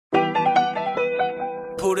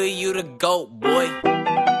Buddha, you the GOAT, boy.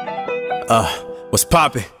 What's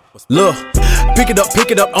poppin'? Look, pick it up,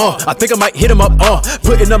 I think I might hit him up,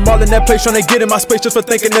 putting them all in that place, trying to get in my space just for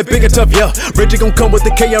thinking they're big and tough, yeah. Reggie gon' come with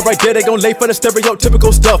the K right there, they gon' lay for the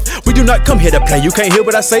stereotypical stuff. We do not come here to play, you can't hear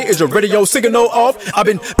what I say, is your radio signal off? I've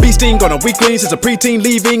been beasting on a weekly since a preteen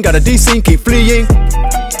leaving, got a D-scene, keep fleeing.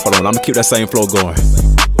 Hold on, I'ma keep that same flow going.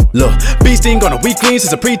 Look, beasting on a weekly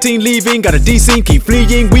since a preteen leaving, got a D-scene, keep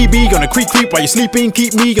fleeing. We be on a creep while you're sleeping,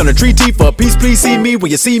 keep me on a treaty for peace. Please see me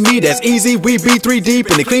when you see me, that's easy. We be 3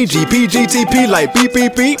 deep in the clean GPGTP like beep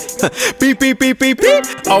beep beep, beep beep beep beep beep.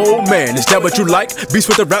 Oh man, is that what you like? Beast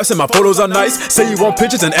with the raps and my photos are nice. Say you want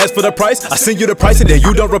pictures and ask for the price. I send you the price and then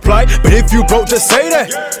you don't reply. But if you broke, just say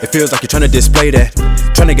that. It feels like you're trying to display that,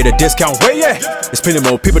 trying to get a discount. Where yeah? There's plenty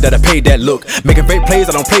more people that have paid that look. Making fake plays,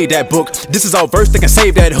 I don't play that book. This is all verse, they can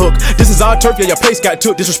save that hook. This is our turf, yeah, your place got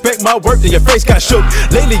took. Disrespect my work, then your face got shook.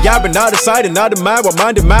 Lately, I've been out of sight and out of mind, while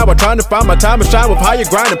minding mine, while trying to find my time and shine with higher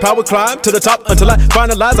grind and power climb to the top until I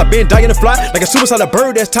finalize. I've been dying to fly like a suicidal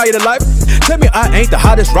bird that's tired of life. Tell me I ain't the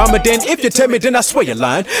hottest Ramadan. If you tell me, then I swear you're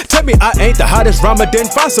lying. Tell me I ain't the hottest Ramadan.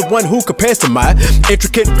 Find someone who compares to my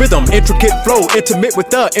intricate rhythm, intricate flow, intimate with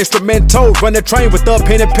the instrumental. Run the train with the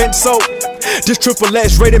pen and pencil. This triple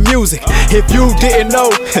X rated music. If you didn't know,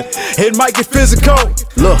 it might get physical.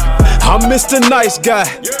 Look, I'm Mr. Nice Guy,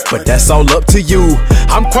 but that's all up to you.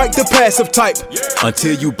 I'm quite the passive type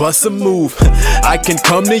until you bust a move. I can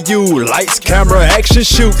come to you, lights, camera, action,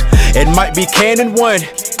 shoot. It might be Canon 1,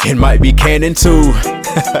 it might be Canon 2.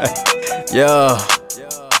 Yeah.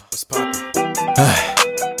 What's poppin'?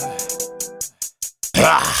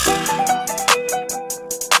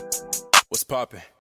 What's poppin'?